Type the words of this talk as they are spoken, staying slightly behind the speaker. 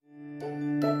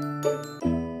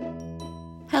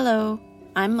Hello,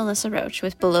 I'm Melissa Roach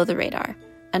with Below the Radar,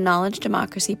 a knowledge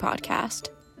democracy podcast.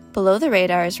 Below the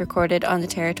Radar is recorded on the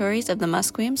territories of the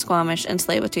Musqueam, Squamish, and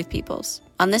Tsleil-Waututh peoples.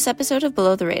 On this episode of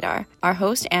Below the Radar, our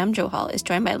host Am Johal is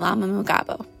joined by Lama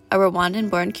Mugabo, a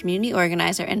Rwandan-born community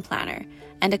organizer and planner,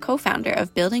 and a co-founder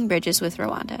of Building Bridges with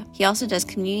Rwanda. He also does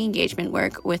community engagement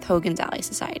work with Hogan's Alley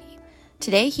Society.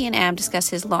 Today, he and Am discuss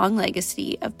his long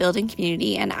legacy of building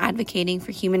community and advocating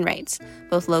for human rights,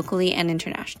 both locally and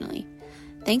internationally.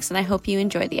 Thanks, and I hope you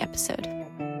enjoy the episode.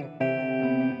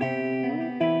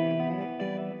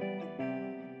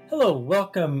 Hello,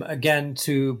 welcome again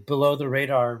to Below the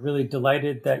Radar. Really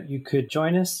delighted that you could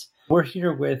join us. We're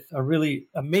here with a really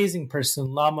amazing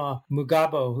person, Lama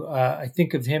Mugabo. I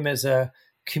think of him as a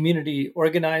community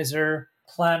organizer,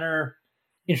 planner,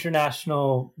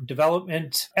 international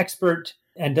development expert,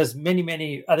 and does many,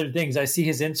 many other things. I see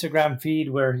his Instagram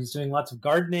feed where he's doing lots of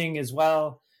gardening as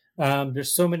well.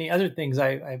 There's so many other things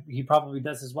he probably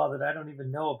does as well that I don't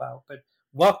even know about. But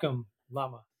welcome,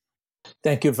 Lama.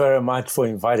 Thank you very much for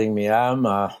inviting me.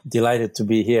 I'm delighted to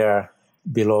be here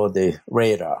below the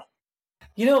radar.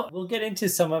 You know, we'll get into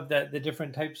some of the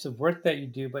different types of work that you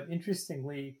do. But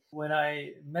interestingly, when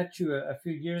I met you a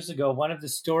few years ago, one of the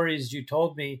stories you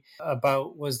told me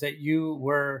about was that you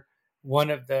were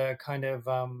one of the kind of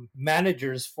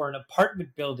managers for an apartment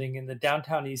building in the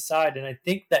downtown East Side, and I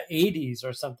think the 80s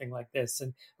or something like this.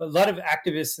 And a lot of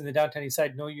activists in the downtown East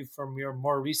Side know you from your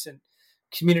more recent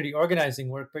community organizing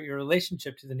work, but your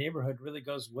relationship to the neighborhood really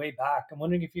goes way back. I'm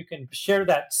wondering if you can share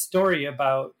that story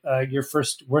about your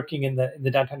first working in the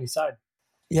downtown East Side.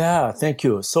 Yeah, thank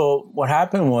you. So what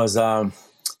happened was a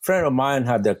friend of mine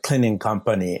had a cleaning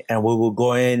company, and we would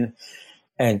go in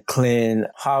and clean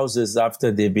houses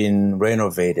after they've been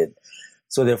renovated.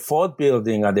 So the fourth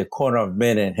building at the corner of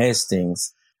Main and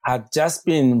Hastings had just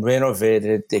been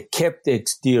renovated. They kept the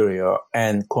exterior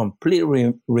and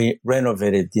completely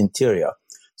renovated the interior.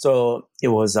 So it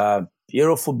was a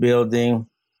beautiful building,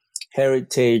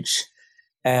 heritage,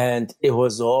 and it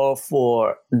was all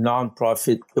for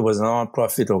nonprofit. It was a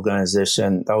nonprofit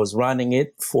organization that was running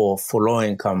it for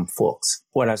low-income folks.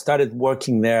 When I started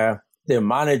working there, the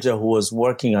manager who was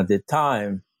working at the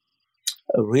time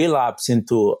relapsed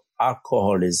into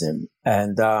alcoholism.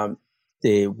 And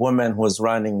the woman who was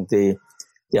running the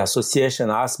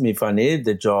association asked me if I needed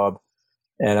the job.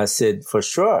 And I said, for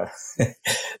sure.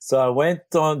 So I went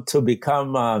on to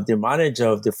become the manager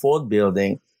of the fourth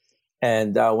building.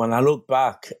 And when I look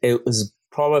back, it was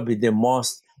probably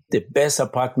the best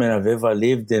apartment I've ever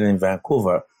lived in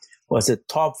Vancouver. It was a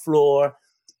top floor,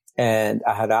 and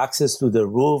I had access to the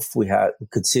roof. We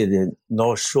could see the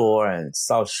North Shore and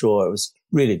South Shore. It was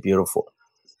really beautiful.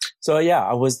 So yeah,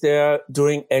 I was there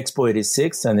during Expo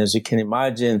 86, and as you can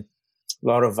imagine, a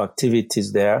lot of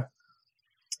activities there.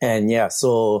 And yeah,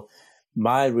 so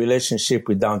my relationship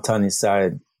with Downtown East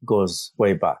Side goes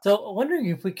way back. So I'm wondering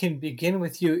if we can begin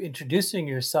with you introducing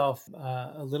yourself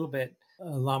a little bit,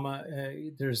 Lama.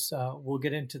 We'll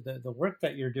get into the work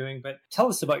that you're doing, but tell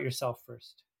us about yourself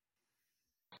first.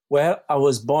 Well, I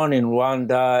was born in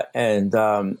Rwanda and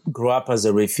grew up as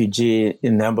a refugee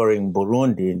in neighboring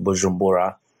Burundi, in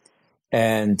Bujumbura.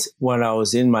 And when I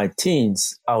was in my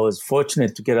teens, I was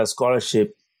fortunate to get a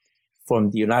scholarship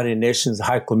from the United Nations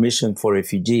High Commission for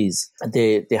Refugees.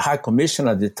 The High Commission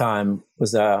at the time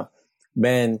was a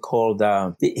man called,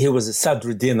 he was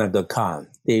Sadruddin Aga Khan,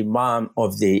 the imam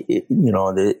of the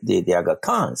Aga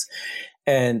Khans,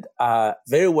 and a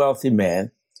very wealthy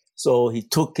man. So he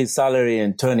took his salary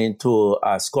and turned into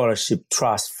a scholarship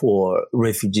trust for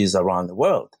refugees around the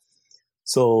world.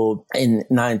 So in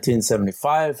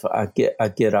 1975, I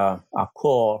get a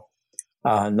call,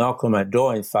 knock on my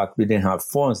door. In fact, we didn't have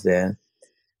phones then.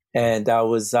 And I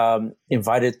was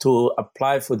invited to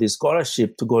apply for the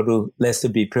scholarship to go to Lester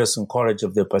B. Pearson College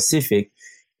of the Pacific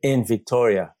in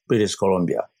Victoria, British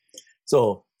Columbia.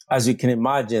 So as you can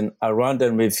imagine, a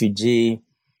Rwandan refugee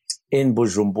in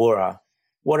Bujumbura,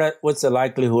 what's the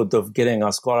likelihood of getting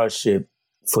a scholarship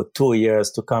for 2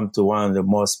 years to come to one of the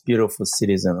most beautiful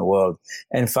cities in the world?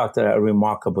 In fact, a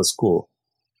remarkable school.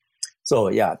 So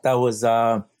yeah, that was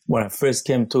when I first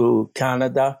came to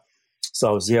Canada. So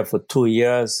I was here for 2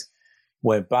 years,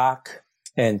 went back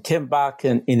and came back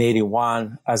in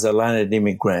 81 as a landed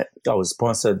immigrant. I was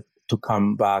sponsored to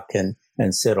come back and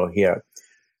settle here.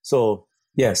 So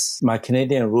yes, my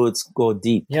Canadian roots go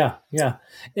deep. Yeah.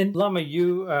 And Lama,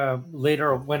 you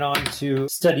later went on to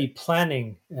study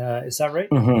planning. Is that right?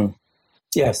 Mm-hmm.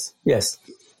 Yes.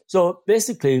 So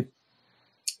basically,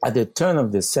 at the turn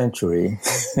of the century,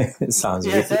 it sounds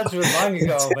it sounds long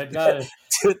ago, but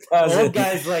old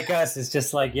guys like us, it's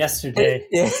just like yesterday.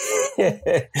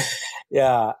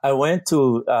 Yeah, I went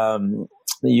to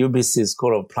the UBC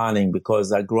School of Planning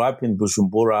because I grew up in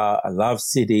Bujumbura. I love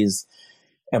cities.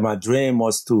 And my dream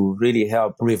was to really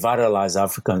help revitalize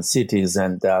African cities.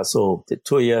 And so the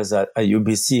 2 years at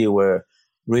UBC were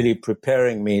really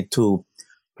preparing me to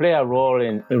play a role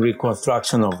in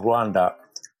reconstruction of Rwanda.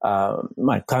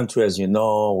 My country, as you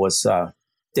know, was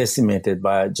decimated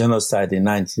by genocide in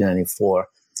 1994.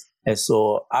 And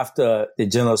so after the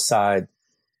genocide,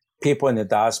 people in the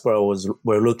diaspora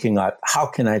were looking at how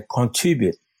can I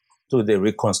contribute to the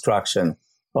reconstruction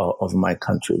of my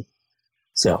country.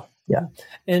 So, yeah.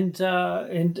 And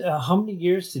how many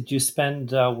years did you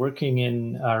spend working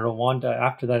in Rwanda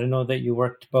after that? I know that you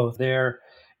worked both there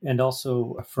and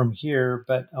also from here,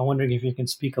 but I'm wondering if you can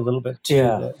speak a little bit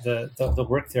to the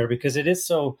work there, because it is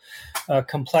so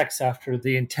complex after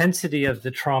the intensity of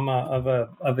the trauma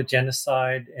of a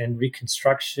genocide and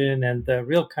reconstruction and the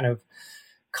real kind of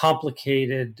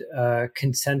complicated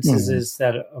consensuses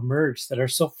that emerge that are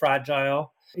so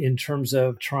fragile in terms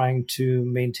of trying to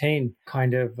maintain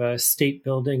kind of state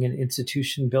building and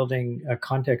institution building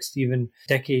context. Even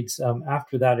decades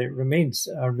after that, it remains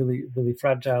really, really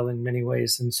fragile in many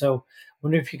ways. And so I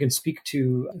wonder if you can speak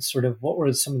to sort of what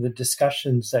were some of the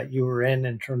discussions that you were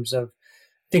in terms of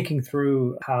thinking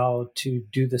through how to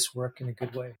do this work in a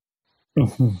good way.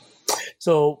 Mm-hmm.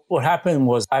 So what happened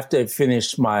was after I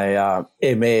finished my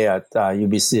MA at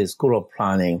UBC School of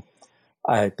Planning,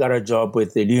 I got a job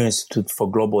with the New Institute for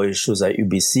Global Issues at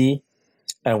UBC,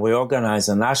 and we organized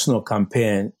a national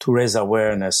campaign to raise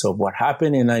awareness of what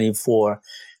happened in 94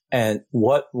 and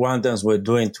what Rwandans were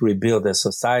doing to rebuild their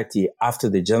society after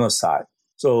the genocide.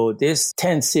 So this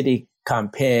 10-city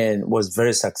campaign was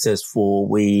very successful.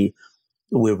 We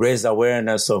raised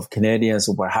awareness of Canadians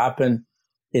of what happened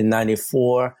in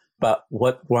 94, but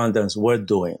what Rwandans were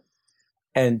doing.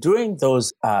 And during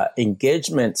those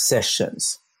engagement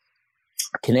sessions,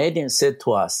 Canadians said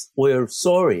to us, we're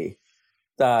sorry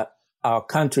that our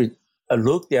country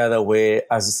looked the other way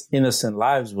as innocent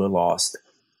lives were lost.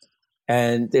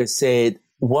 And they said,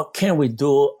 what can we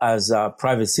do as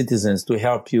private citizens to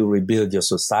help you rebuild your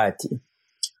society?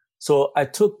 So I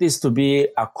took this to be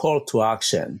a call to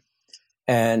action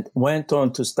and went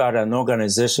on to start an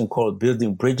organization called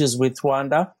Building Bridges with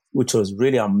Rwanda, which was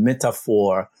really a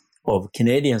metaphor of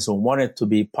Canadians who wanted to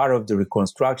be part of the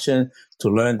reconstruction, to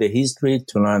learn the history,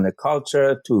 to learn the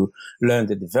culture, to learn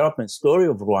the development story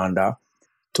of Rwanda,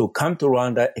 to come to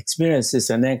Rwanda, experience this,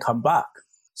 and then come back.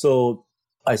 So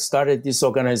I started this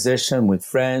organization with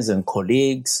friends and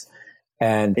colleagues.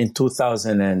 And in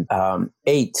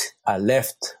 2008, I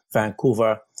left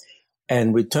Vancouver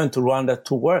and returned to Rwanda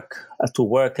to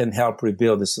work and help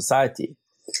rebuild the society.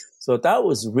 So that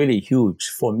was really huge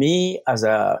for me as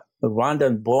a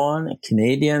Rwandan-born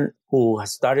Canadian who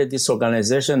has started this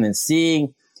organization, and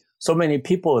seeing so many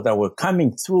people that were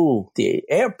coming through the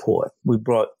airport. We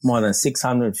brought more than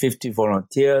 650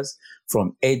 volunteers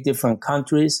from 8 different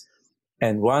countries,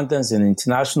 and Rwandans and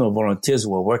international volunteers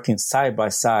were working side by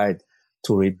side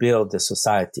to rebuild the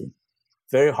society.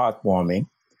 Very heartwarming.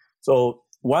 So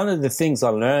one of the things I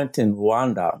learned in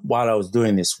Rwanda while I was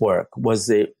doing this work was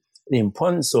the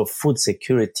importance of food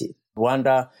security.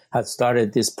 Rwanda had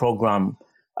started this program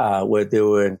where they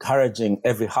were encouraging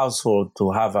every household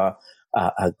to have a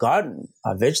garden,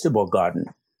 a vegetable garden.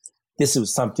 This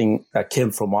was something that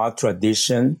came from our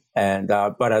tradition, and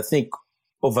but I think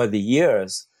over the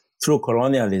years, through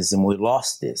colonialism, we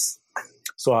lost this.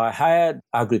 So I hired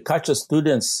agriculture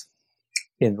students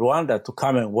in Rwanda to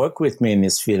come and work with me in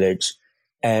this village,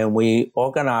 and we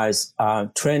organized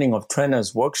training of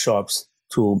trainers workshops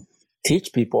to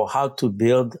teach people how to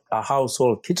build a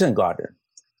household kitchen garden.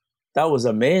 That was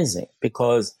amazing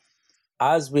because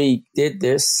as we did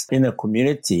this in a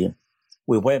community,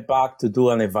 we went back to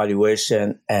do an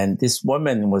evaluation, and this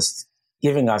woman was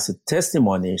giving us a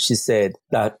testimony. She said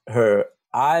that her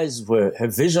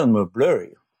vision were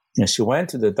blurry. And she went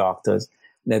to the doctors,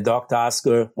 and the doctor asked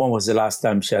her when was the last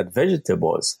time she had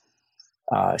vegetables.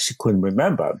 She couldn't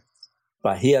remember,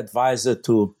 but he advised her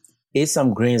to eat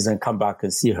some greens and come back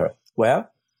and see her.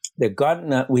 Well, the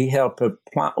garden that we helped her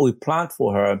plant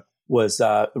for her was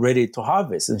ready to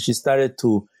harvest, and she started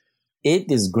to eat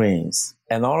these greens.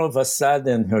 And all of a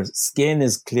sudden, her skin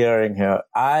is clearing, her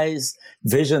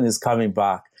vision is coming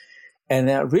back.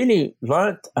 And I really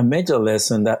learned a major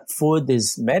lesson that food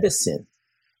is medicine,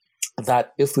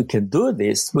 that if we can do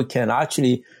this, we can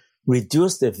actually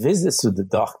reduce the visits to the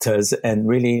doctors and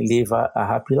really live a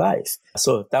happy life.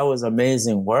 So that was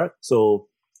amazing work. So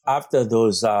after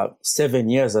those 7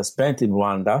 years I spent in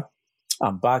Rwanda,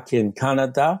 I'm back in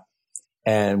Canada,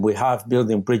 and we have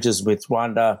Building Bridges with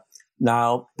Rwanda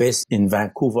now based in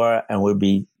Vancouver, and will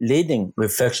be leading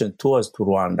Reflection Tours to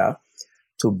Rwanda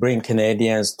to bring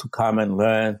Canadians to come and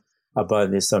learn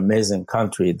about this amazing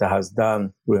country that has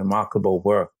done remarkable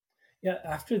work. Yeah,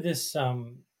 after this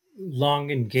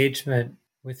long engagement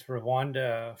with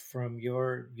Rwanda, from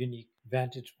your unique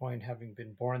vantage point, having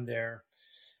been born there,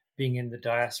 being in the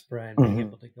diaspora and being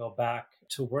able to go back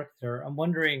to work there, I'm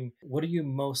wondering, what are you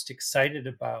most excited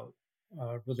about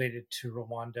related to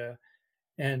Rwanda?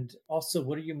 And also,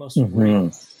 what are you most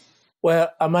worried?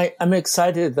 Well, I'm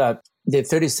excited that the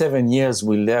 37 years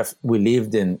we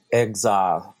lived in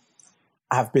exile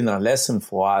have been a lesson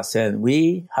for us. And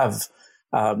we have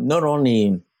not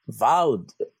only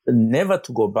vowed never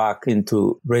to go back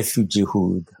into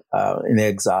refugeehood in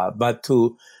exile, but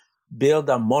to build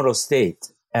a model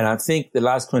state. And I think the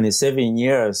last 27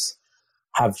 years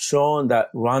have shown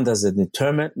that Rwanda is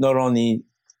determined not only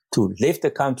to lift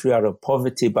the country out of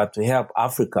poverty, but to help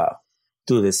Africa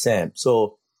do the same.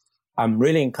 So I'm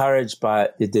really encouraged by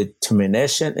the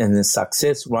determination and the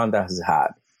success Rwanda has had.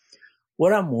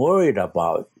 What I'm worried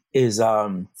about is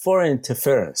foreign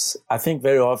interference. I think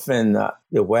very often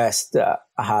the West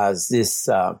has this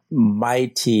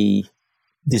mighty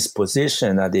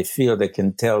disposition that they feel they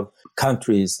can tell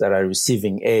countries that are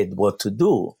receiving aid what to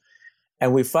do.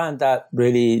 And we find that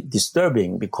really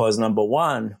disturbing because, number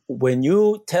one, when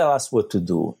you tell us what to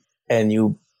do and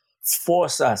you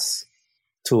force us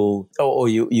to, or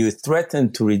you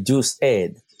threaten to reduce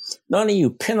aid, not only you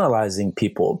penalizing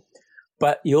people,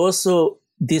 but you're also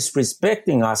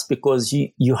disrespecting us because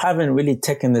you haven't really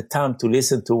taken the time to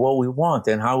listen to what we want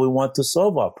and how we want to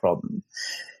solve our problem.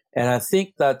 And I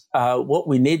think that what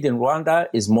we need in Rwanda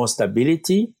is more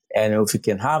stability. And if we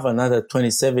can have another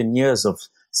 27 years of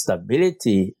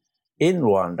stability in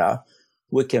Rwanda,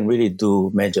 we can really do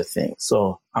major things.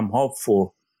 So I'm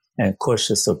hopeful and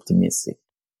cautiously optimistic.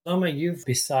 Lama, you've,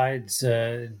 besides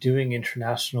doing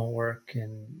international work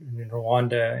in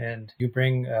Rwanda, and you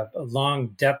bring a long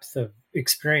depth of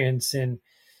experience in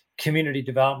community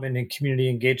development and community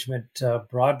engagement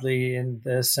broadly, in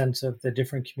the sense of the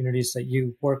different communities that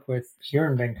you work with here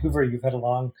in Vancouver. You've had a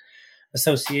long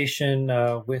association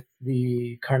with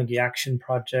the Carnegie Action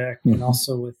Project and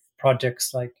also with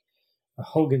projects like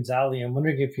Hogan's Alley. I'm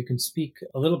wondering if you can speak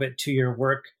a little bit to your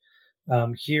work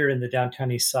here in the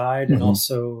downtown east side and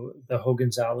also the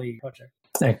Hogan's Alley project.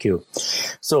 Thank you.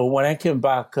 So when I came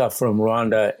back from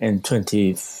Rwanda in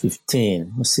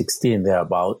 2015 or 16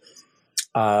 thereabout,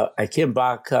 I came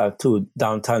back to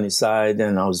downtown east side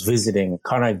and I was visiting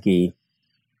Carnegie,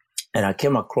 and I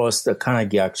came across the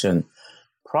Carnegie Action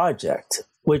Project,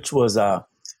 which was a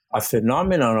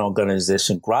phenomenal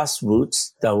organization,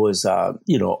 grassroots, that was,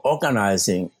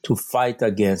 organizing to fight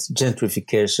against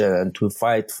gentrification and to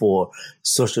fight for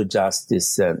social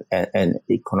justice and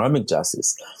economic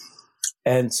justice.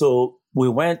 And so we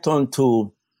went on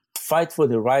to fight for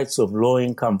the rights of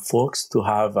low-income folks to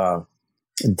have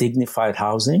dignified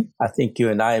housing. I think you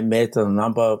and I met on a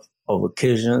number of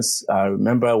occasions. I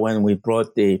remember when we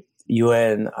brought the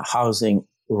UN Housing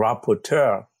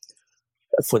Rapporteur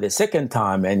for the second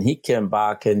time, and he came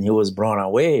back and he was blown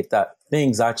away that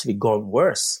things actually gone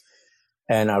worse.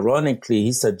 And ironically,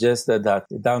 he suggested that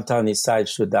the downtown east side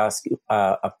should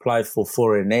apply for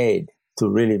foreign aid to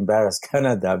really embarrass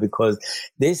Canada, because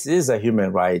this is a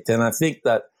human right. And I think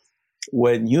that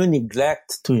when you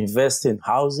neglect to invest in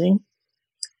housing,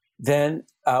 then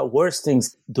worse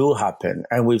things do happen.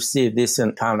 And we've seen this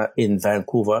in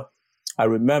Vancouver. I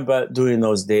remember during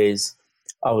those days,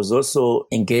 I was also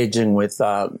engaging with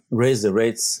Raise the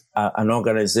Rates, an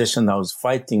organization that was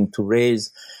fighting to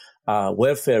raise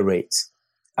welfare rates.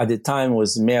 At the time, it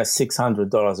was mere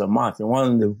 $600 a month in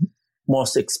one of the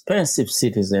most expensive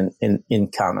cities in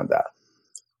Canada.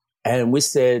 And we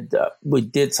said, we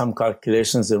did some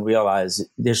calculations and realized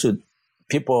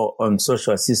people on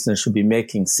social assistance should be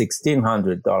making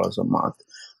 $1,600 a month.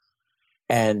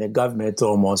 And the government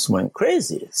almost went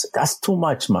crazy. So that's too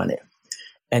much money.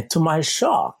 And to my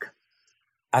shock,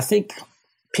 I think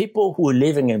people who are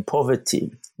living in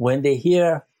poverty, when they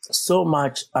hear so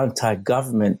much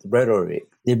anti-government rhetoric,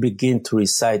 they begin to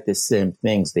recite the same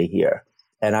things they hear.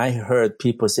 And I heard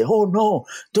people say, oh, no,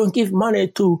 don't give money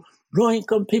to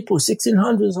low-income people.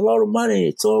 $1,600 is a lot of money.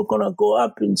 It's all going to go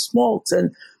up in smokes.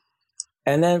 And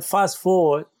then fast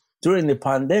forward, during the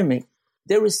pandemic,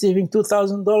 they're receiving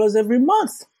 $2,000 every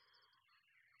month.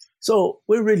 So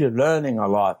we're really learning a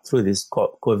lot through this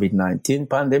COVID-19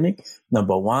 pandemic.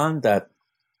 Number one, that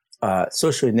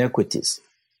social inequities,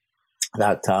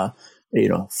 that,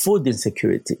 food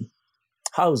insecurity,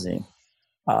 housing,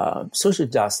 social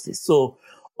justice. So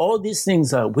all these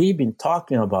things that we've been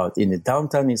talking about in the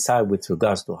downtown east side with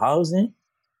regards to housing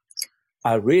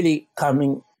are really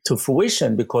coming to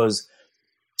fruition, because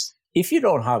if you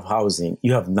don't have housing,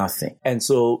 you have nothing. And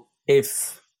so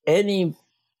if any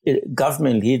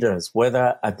government leaders,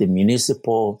 whether at the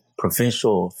municipal,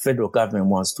 provincial, federal government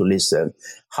wants to listen,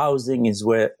 housing is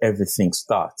where everything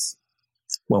starts.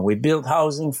 When we build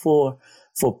housing for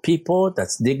people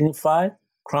that's dignified,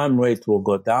 crime rate will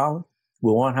go down.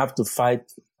 We won't have to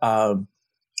fight,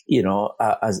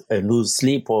 lose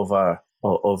sleep over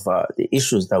the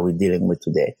issues that we're dealing with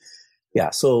today.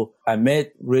 Yeah, so I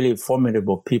met really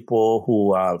formidable people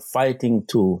who are fighting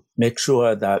to make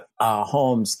sure that our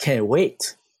homes can't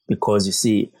wait. Because you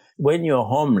see, when you're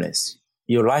homeless,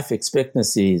 your life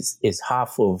expectancy is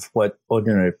half of what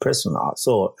ordinary person are.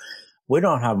 So we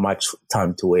don't have much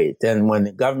time to wait. And when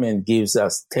the government gives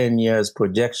us 10 years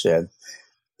projection,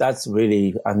 that's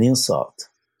really an insult.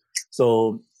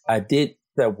 So I did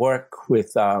the work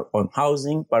with on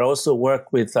housing, but also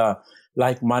work with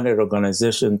like-minded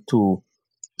organization to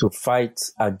fight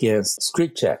against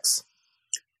street checks.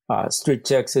 Street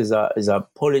checks is a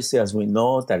policy, as we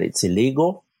know, that it's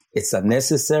illegal, it's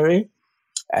unnecessary,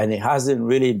 and it hasn't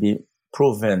really been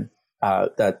proven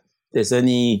that there's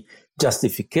any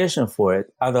justification for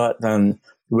it other than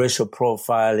racial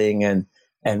profiling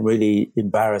and really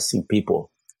embarrassing people.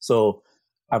 So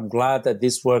I'm glad that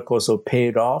this work also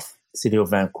paid off. The City of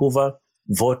Vancouver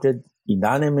voted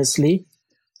unanimously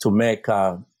to make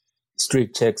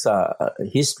street checks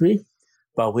history,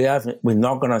 but we're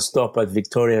not going to stop at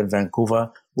Victoria and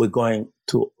Vancouver. We're going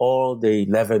to all the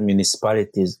 11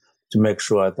 municipalities to make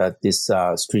sure that this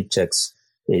street checks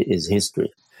is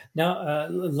history. Now,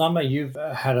 Lama, you've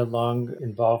had a long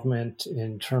involvement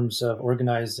in terms of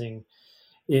organizing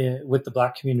with the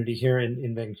Black community here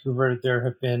in Vancouver. There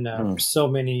have been so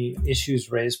many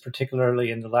issues raised, particularly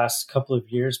in the last couple of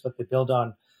years, but they build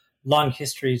on long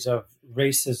histories of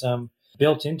racism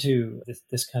built into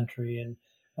this country. And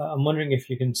I'm wondering if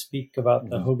you can speak about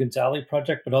the Hogan's Alley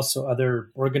project, but also other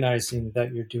organizing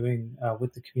that you're doing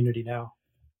with the community now.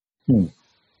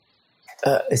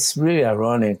 It's really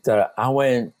ironic that I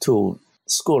went to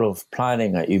School of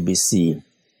Planning at UBC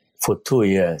for 2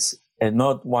 years, and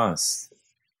not once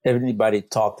everybody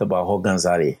talked about Hogan's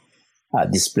Alley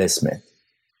displacement.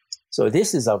 So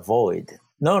this is a void.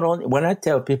 Not only when I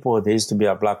tell people there used to be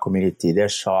a Black community, they're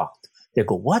shocked. They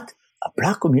go, "What? A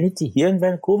Black community here in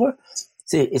Vancouver?"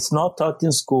 See, it's not taught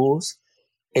in schools.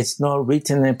 It's not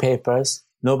written in papers.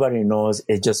 Nobody knows.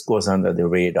 It just goes under the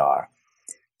radar.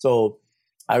 So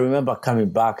I remember coming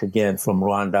back again from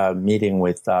Rwanda, meeting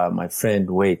with my friend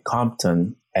Wade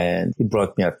Compton, and he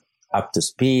brought me up to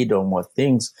speed on what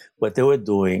they were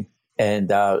doing.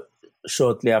 And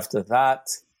shortly after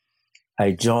that,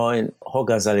 I joined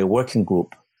Hogan's Alley Working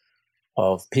Group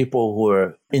of people who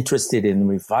were interested in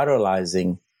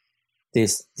revitalizing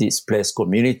this displaced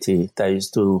community that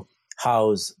used to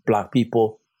house Black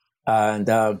people. And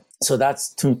so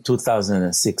that's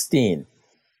 2016.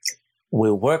 We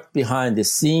worked behind the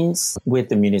scenes with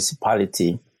the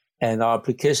municipality, and our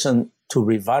application to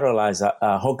revitalize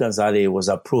Hogan's Alley was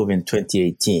approved in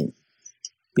 2018.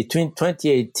 Between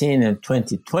 2018 and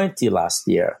 2020 last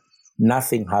year,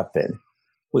 nothing happened.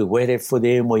 We waited for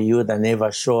the MOU that never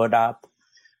showed up.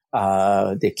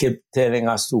 They kept telling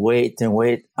us to wait and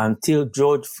wait until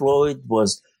George Floyd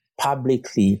was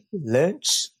publicly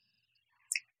lynched.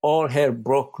 All hell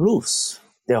broke loose.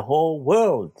 The whole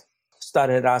world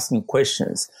started asking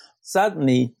questions.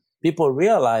 Suddenly, people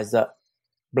realized that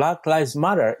Black Lives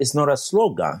Matter is not a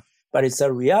slogan, but it's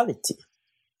a reality.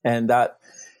 And that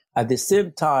at the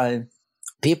same time,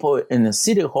 people in the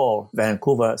City Hall,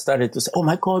 Vancouver, started to say, "Oh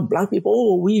my God, Black people,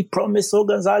 oh, we promised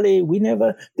Hogan's Alley, we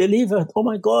never delivered, oh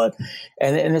my God."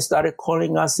 And they started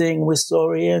calling us saying, "We're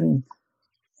sorry."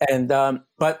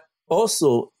 But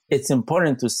also, it's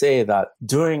important to say that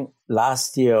during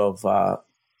last year of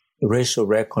racial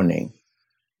reckoning,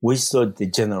 we saw the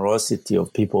generosity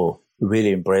of people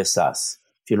really embrace us.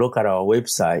 If you look at our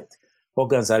website,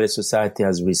 Hogan's Alley Society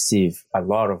has received a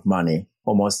lot of money,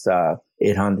 almost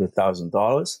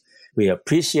 $800,000. We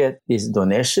appreciate these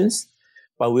donations,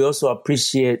 but we also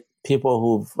appreciate people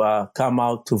who've come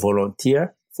out to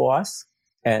volunteer for us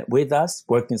and with us,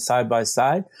 working side by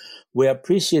side. We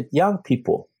appreciate young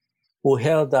people who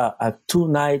held a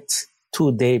 2-night,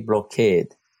 2-day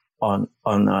blockade on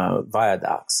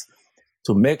viaducts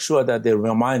to make sure that they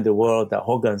remind the world that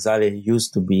Hogan's Alley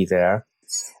used to be there.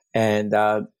 And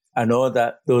I know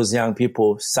that those young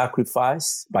people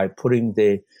sacrificed by putting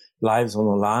their lives on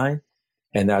the line,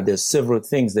 and there's several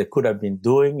things they could have been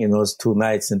doing in those 2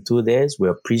 nights and 2 days. We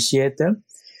appreciate them.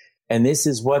 And this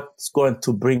is what's going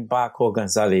to bring back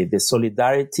Hoganzale, the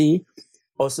solidarity,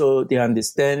 also the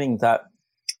understanding that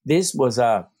this was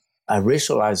a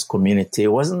racialized community.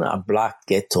 It wasn't a Black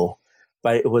ghetto,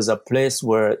 but it was a place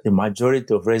where the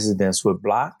majority of residents were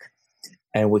Black.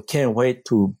 And we can't wait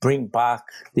to bring back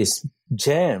this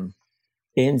gem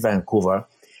in Vancouver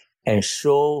and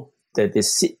show that the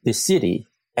city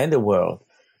and the world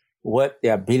what the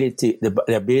ability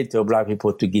of Black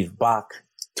people to give back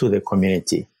to the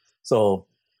community. So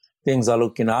things are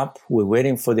looking up. We're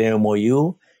waiting for the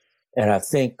MOU. And I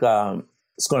think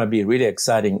it's going to be really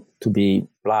exciting to be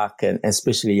Black and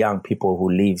especially young people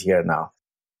who live here now.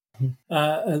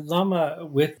 Lama,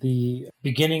 with the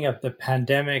beginning of the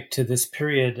pandemic to this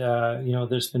period,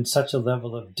 there's been such a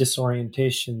level of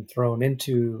disorientation thrown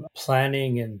into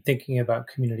planning and thinking about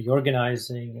community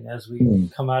organizing. And as we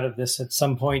come out of this at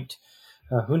some point,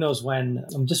 who knows when,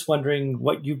 I'm just wondering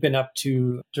what you've been up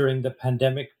to during the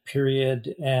pandemic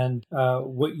period and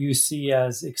what you see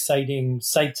as exciting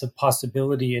sites of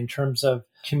possibility in terms of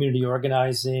community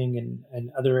organizing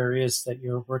and other areas that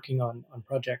you're working on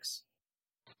projects.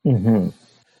 Mm-hmm.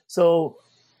 So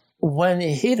when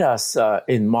it hit us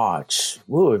in March,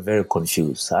 we were very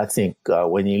confused. I think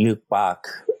when you look back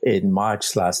in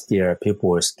March last year, people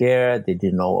were scared. They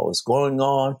didn't know what was going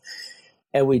on.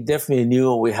 And we definitely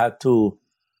knew we had to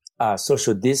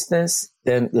social distance.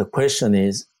 Then the question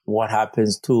is, what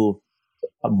happens to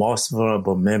most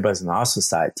vulnerable members in our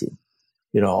society?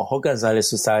 Hoganzale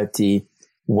Society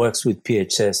works with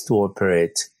PHS to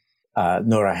operate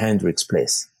Nora Hendricks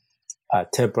Place,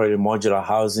 temporary modular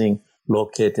housing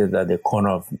located at the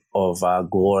corner of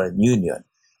Gore and Union.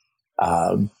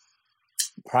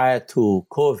 Prior to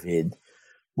COVID,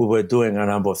 we were doing a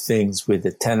number of things with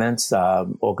the tenants,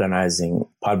 organizing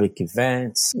public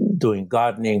events, doing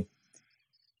gardening.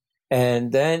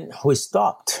 And then we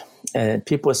stopped. And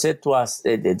people said to us,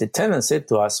 the tenants said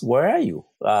to us, where are you?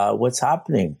 What's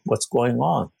happening? What's going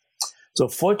on? So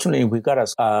fortunately, we got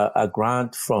a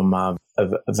grant from a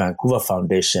Vancouver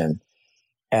Foundation.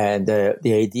 And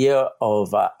the idea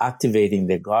of activating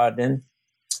the garden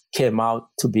came out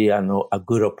to be a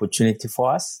good opportunity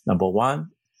for us, number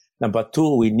one. Number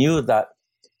two, we knew that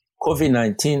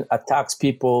COVID-19 attacks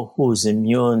people whose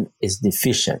immune is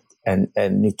deficient, and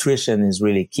nutrition is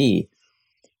really key.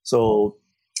 So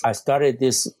I started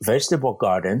this vegetable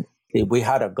garden. We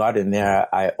had a garden there.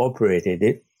 I operated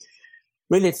it,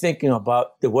 really thinking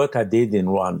about the work I did in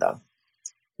Rwanda,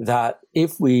 that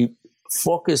if we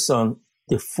focus on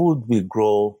the food we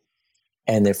grow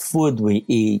and the food we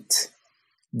eat,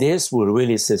 this will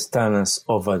really sustain us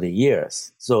over the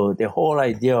years. So the whole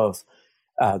idea of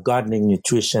gardening,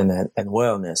 nutrition, and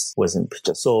wellness was in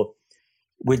picture. So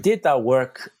we did that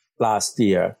work last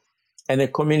year, and the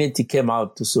community came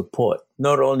out to support.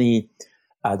 Not only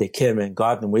they came and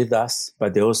gardened with us,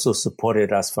 but they also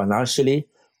supported us financially.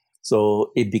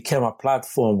 So it became a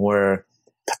platform where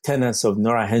tenants of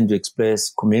Nora Hendricks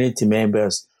Place, community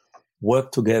members,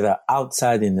 worked together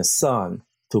outside in the sun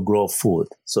to grow food.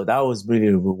 So that was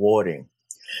really rewarding.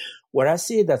 What I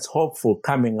see that's hopeful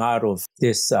coming out of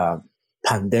this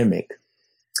pandemic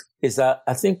is that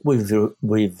I think we've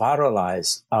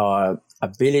revitalized our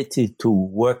ability to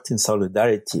work in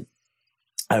solidarity.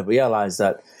 I realized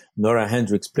that Nora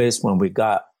Hendricks Place, when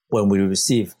we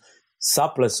receive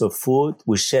surplus of food,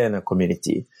 we share in the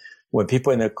community. When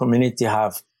people in the community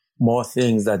have more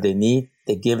things that they need,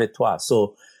 they give it to us.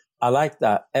 So I like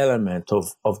that element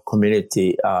of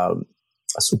community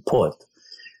support.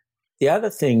 The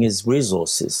other thing is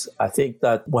resources. I think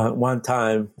that one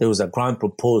time there was a grant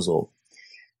proposal,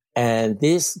 and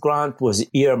this grant was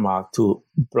earmarked to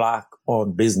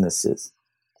Black-owned businesses.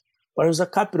 But it was a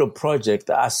capital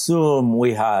project. I assume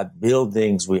we had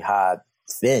buildings, we had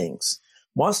things.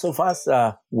 Most of us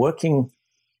are working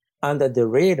under the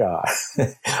radar.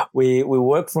 we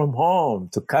work from home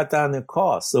to cut down the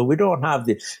cost. So we don't have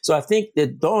so I think the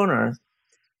donor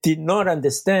did not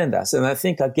understand us. And I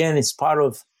think, again, it's part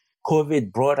of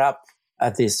COVID brought up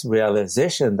at this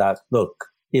realization that, look,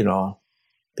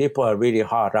 people are really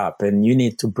hard up and you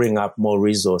need to bring up more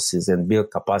resources and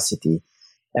build capacity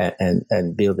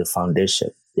and build a foundation.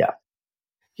 Yeah.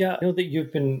 Yeah, I know that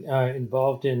you've been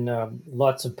involved in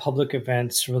lots of public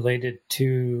events related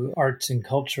to arts and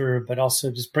culture, but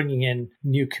also just bringing in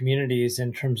new communities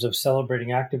in terms of celebrating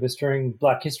activists. During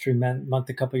Black History Month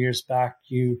a couple of years back,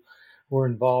 you were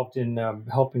involved in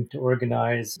helping to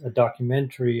organize a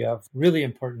documentary of really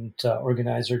important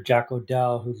organizer Jack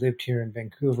O'Dell, who lived here in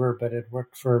Vancouver, but had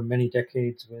worked for many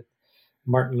decades with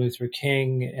Martin Luther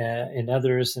King and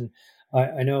others. And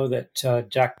I know that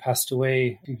Jack passed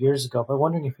away a few years ago, but I'm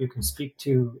wondering if you can speak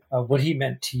to what he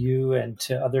meant to you and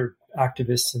to other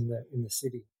activists in the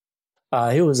city.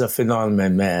 He was a phenomenal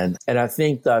man. And I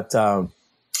think that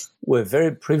we're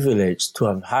very privileged to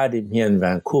have had him here in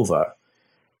Vancouver.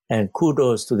 And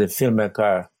kudos to the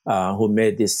filmmaker who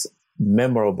made this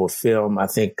memorable film. I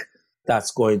think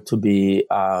that's going to be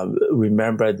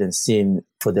remembered and seen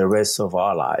for the rest of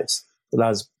our lives. So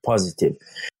that's positive.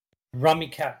 Rami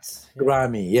Katz. Yeah.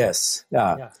 Rami, yes.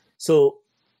 Yeah. So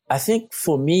I think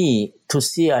for me, to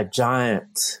see a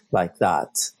giant like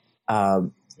that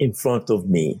in front of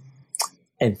me,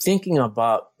 and thinking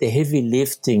about the heavy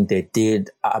lifting they did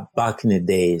back in the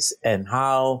days, and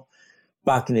how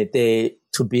back in the day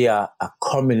to be a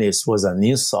communist was an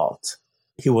insult.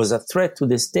 He was a threat to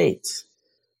the state.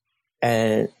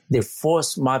 And they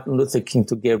forced Martin Luther King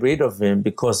to get rid of him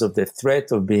because of the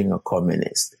threat of being a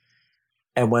communist.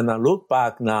 And when I look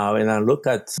back now and I look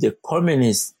at the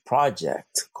communist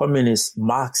project, communist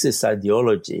Marxist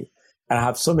ideology, and I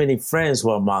have so many friends who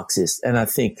are Marxists, and I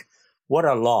think, what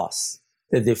a loss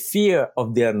that the fear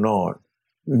of the unknown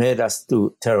made us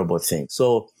do terrible things.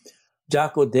 So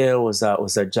Jack O'Dell was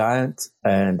a giant,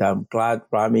 and I'm glad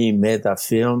Rami made that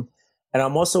film. And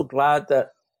I'm also glad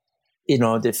that,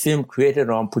 the film created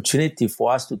an opportunity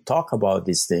for us to talk about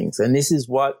these things. And this is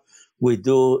what we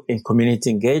do in community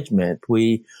engagement.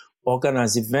 We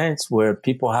organize events where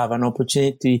people have an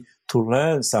opportunity to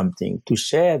learn something, to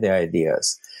share their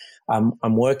ideas.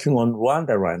 I'm working on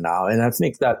Rwanda right now, and I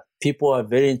think that people are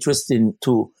very interested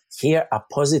to hear a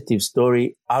positive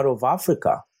story out of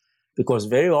Africa, because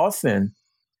very often,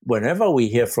 whenever we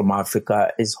hear from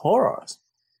Africa, it's horrors.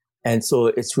 And so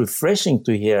it's refreshing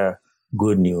to hear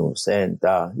good news. And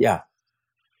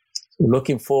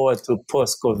looking forward to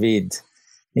post-COVID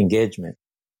engagement.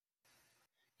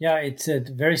 Yeah, it's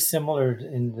very similar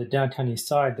in the Downtown East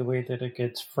Side, the way that it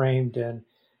gets framed and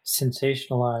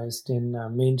sensationalized in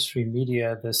mainstream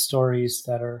media. The stories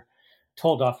that are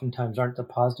told oftentimes aren't the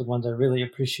positive ones. I really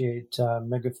appreciate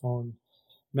Megaphone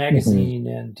Magazine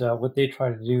and what they try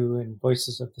to do in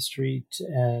Voices of the Street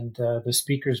and the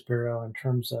Speakers Bureau in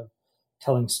terms of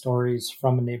telling stories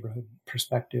from a neighborhood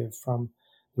perspective, from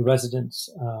the residents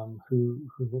who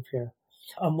live here.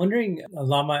 I'm wondering,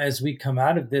 Lama, as we come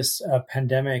out of this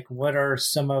pandemic, what are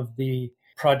some of the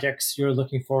projects you're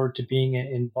looking forward to being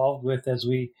involved with as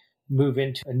we move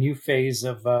into a new phase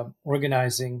of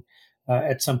organizing?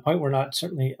 At some point, we're not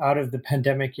certainly out of the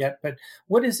pandemic yet, but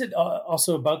what is it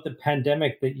also about the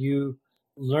pandemic that you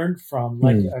learned from?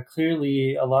 Like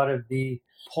clearly a lot of the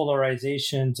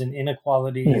polarizations and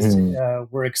inequalities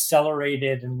were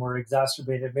accelerated and were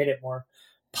exacerbated, made it more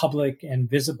public and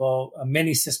visible.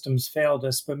 Many systems failed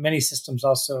us, but many systems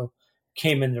also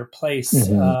came in their place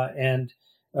and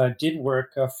did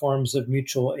work, forms of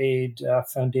mutual aid,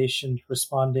 foundations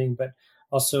responding, but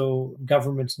also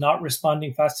governments not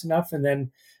responding fast enough. And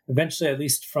then eventually, at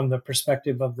least from the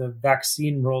perspective of the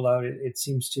vaccine rollout, it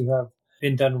seems to have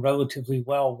been done relatively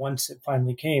well once it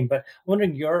finally came. But I'm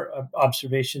wondering your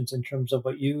observations in terms of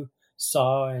what you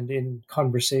saw and in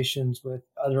conversations with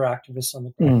other activists on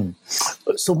the ground.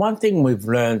 So one thing we've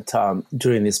learned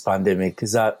during this pandemic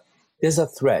is that there's a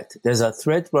threat. There's a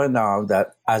threat right now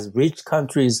that as rich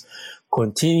countries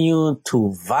continue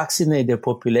to vaccinate their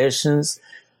populations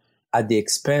at the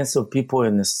expense of people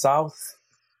in the South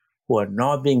who are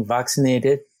not being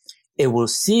vaccinated, it will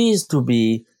cease to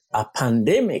be a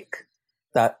pandemic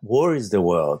that worries the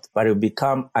world, but it will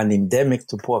become an endemic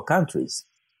to poor countries.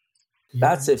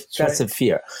 That's a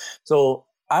fear. So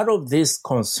out of this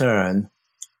concern,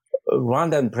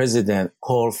 Rwandan president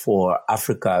called for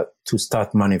Africa to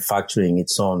start manufacturing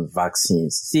its own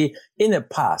vaccines. See, in the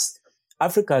past,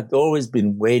 Africa had always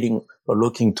been waiting or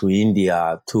looking to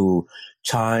India, to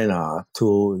China,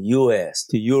 to US,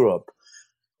 to Europe,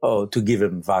 to give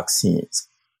them vaccines.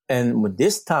 And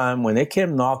this time, when they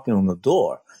came knocking on the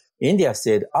door, India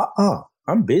said,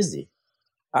 I'm busy.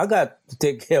 I got to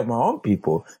take care of my own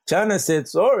people. China said,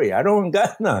 sorry, I don't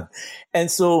got none.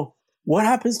 And so what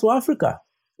happens to Africa?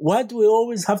 Why do we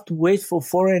always have to wait for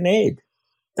foreign aid?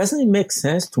 Doesn't it make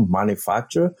sense to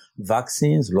manufacture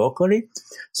vaccines locally?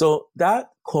 So that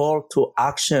call to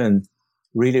action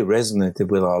really resonated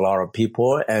with a lot of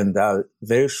people. And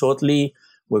very shortly,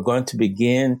 we're going to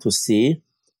begin to see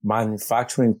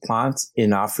manufacturing plants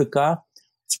in Africa.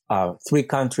 3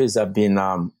 countries have been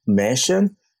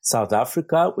mentioned. South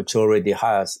Africa, which already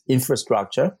has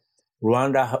infrastructure.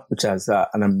 Rwanda, which has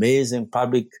an amazing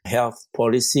public health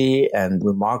policy and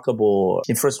remarkable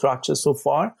infrastructure so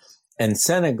far. And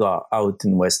Senegal out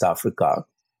in West Africa.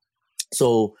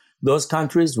 So those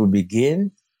countries will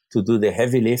begin to do the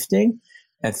heavy lifting.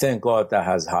 And thank God that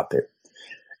has happened.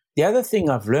 The other thing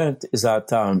I've learned is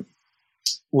that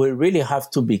we really have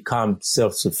to become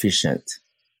self-sufficient.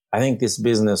 I think this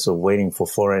business of waiting for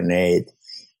foreign aid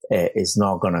is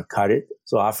not going to cut it.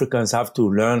 So Africans have to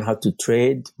learn how to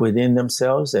trade within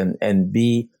themselves and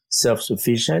be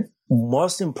self-sufficient.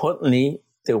 Most importantly,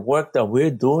 the work that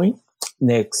we're doing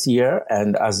next year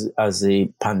and as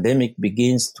the pandemic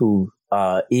begins to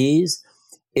ease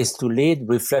is to lead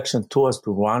reflection tours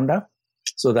to Rwanda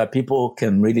so that people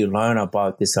can really learn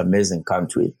about this amazing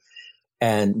country.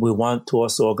 And we want to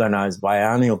also organize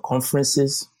biennial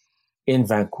conferences in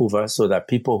Vancouver so that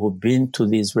people who've been to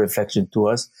these reflection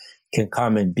tours can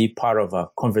come and be part of a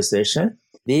conversation.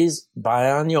 These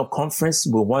biennial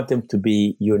conferences, we want them to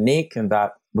be unique in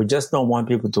that we just don't want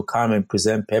people to come and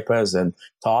present papers and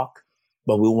talk,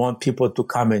 but we want people to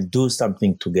come and do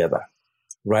something together,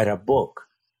 write a book,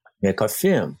 make a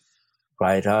film,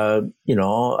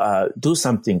 do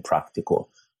something practical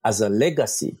as a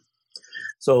legacy.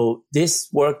 So this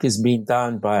work is being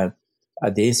done by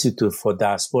the Institute for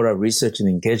Diaspora Research and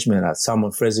Engagement at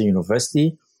Simon Fraser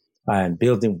University and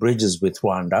building bridges with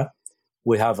Rwanda.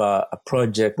 We have a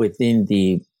project within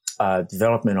the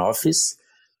development office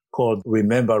called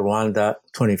Remember Rwanda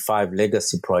 25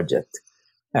 Legacy Project.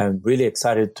 I'm really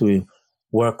excited to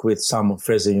work with Simon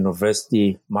Fraser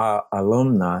University, my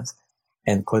alumni,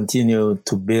 and continue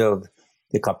to build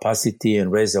the capacity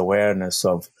and raise awareness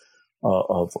of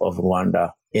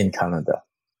Rwanda in Canada.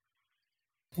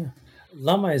 Yeah.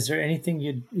 Lama, is there anything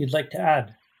you'd like to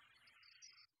add?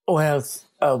 Well,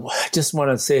 I just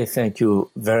want to say thank you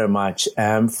very much,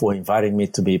 Am, for inviting me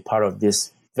to be part of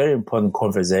this very important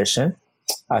conversation.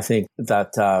 I think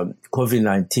that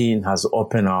COVID-19 has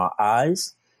opened our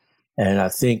eyes, and I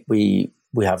think we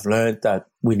have learned that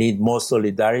we need more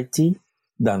solidarity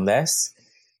than less,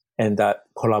 and that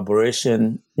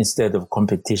collaboration instead of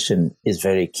competition is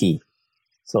very key.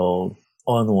 So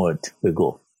onward we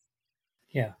go.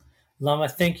 Yeah. Lama,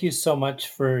 thank you so much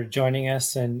for joining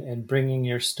us and bringing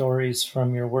your stories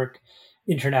from your work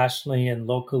internationally and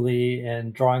locally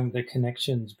and drawing the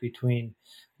connections between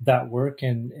that work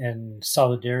and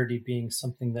solidarity being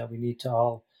something that we need to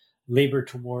all labor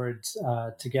towards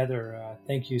together.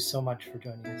 Thank you so much for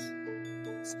joining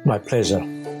us. My pleasure.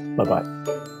 Bye-bye.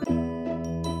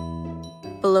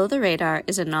 Below the Radar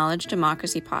is a knowledge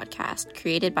democracy podcast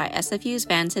created by SFU's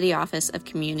Vancity Office of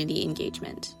Community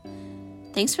Engagement.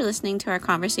 Thanks for listening to our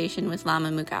conversation with Lama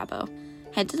Mugabo.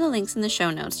 Head to the links in the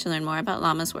show notes to learn more about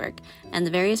Lama's work and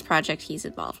the various projects he's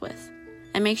involved with.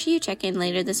 And make sure you check in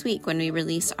later this week when we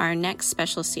release our next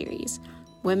special series,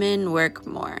 Women Work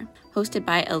More, hosted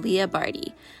by Aliyah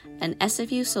Bardi, an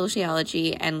SFU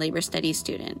Sociology and Labor Studies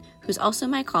student who's also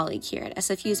my colleague here at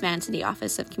SFU's Vancity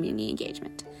Office of Community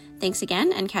Engagement. Thanks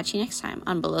again, and catch you next time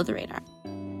on Below the Radar.